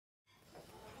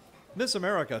Miss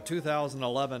America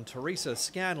 2011 Teresa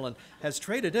Scanlon has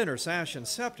traded in her sash and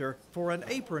scepter for an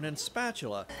apron and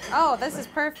spatula Oh, this is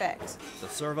perfect. to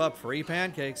serve up free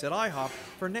pancakes at IHOP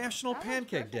for National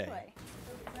Pancake Day.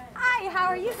 Hi, how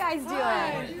are you guys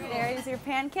doing? There's your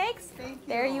pancakes.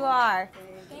 There you are.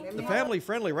 The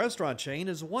family-friendly restaurant chain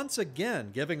is once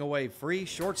again giving away free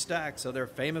short stacks of their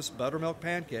famous buttermilk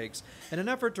pancakes in an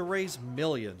effort to raise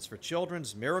millions for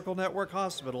Children's Miracle Network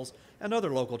hospitals and other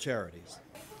local charities.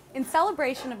 In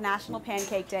celebration of National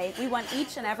Pancake Day, we want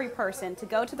each and every person to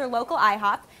go to their local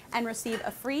IHOP and receive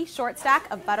a free short stack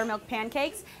of buttermilk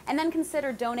pancakes, and then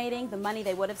consider donating the money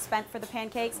they would have spent for the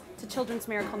pancakes to Children's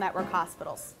Miracle Network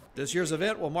hospitals. This year's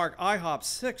event will mark IHOP's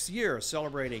 6th year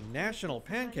celebrating National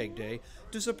Pancake Day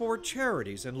to support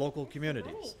charities in local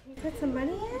communities. Put some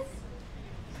money in?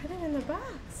 Put it in the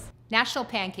box. National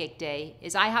Pancake Day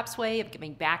is IHOP's way of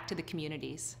giving back to the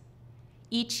communities.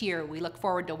 Each year, we look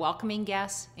forward to welcoming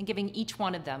guests and giving each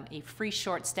one of them a free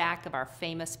short stack of our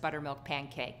famous buttermilk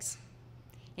pancakes.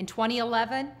 In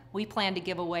 2011, we plan to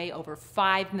give away over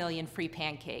 5 million free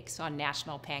pancakes on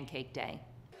National Pancake Day.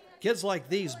 Kids like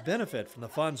these benefit from the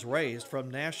funds raised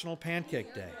from National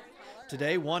Pancake Day.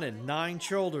 Today, 1 in 9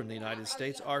 children in the United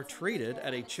States are treated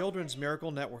at a Children's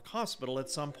Miracle Network hospital at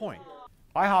some point.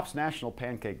 IHOP's National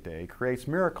Pancake Day creates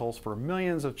miracles for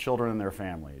millions of children and their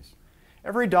families.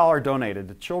 Every dollar donated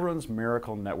to Children's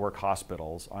Miracle Network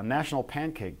hospitals on National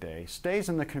Pancake Day stays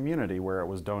in the community where it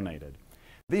was donated.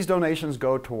 These donations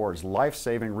go towards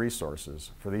life-saving resources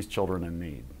for these children in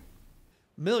need.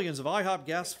 Millions of IHOP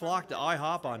guests flock to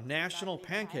IHOP on National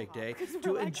Pancake Day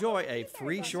to enjoy a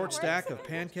free short stack of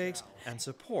pancakes and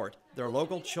support their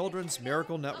local Children's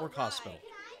Miracle Network hospital.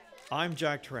 I'm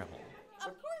Jack Trammell.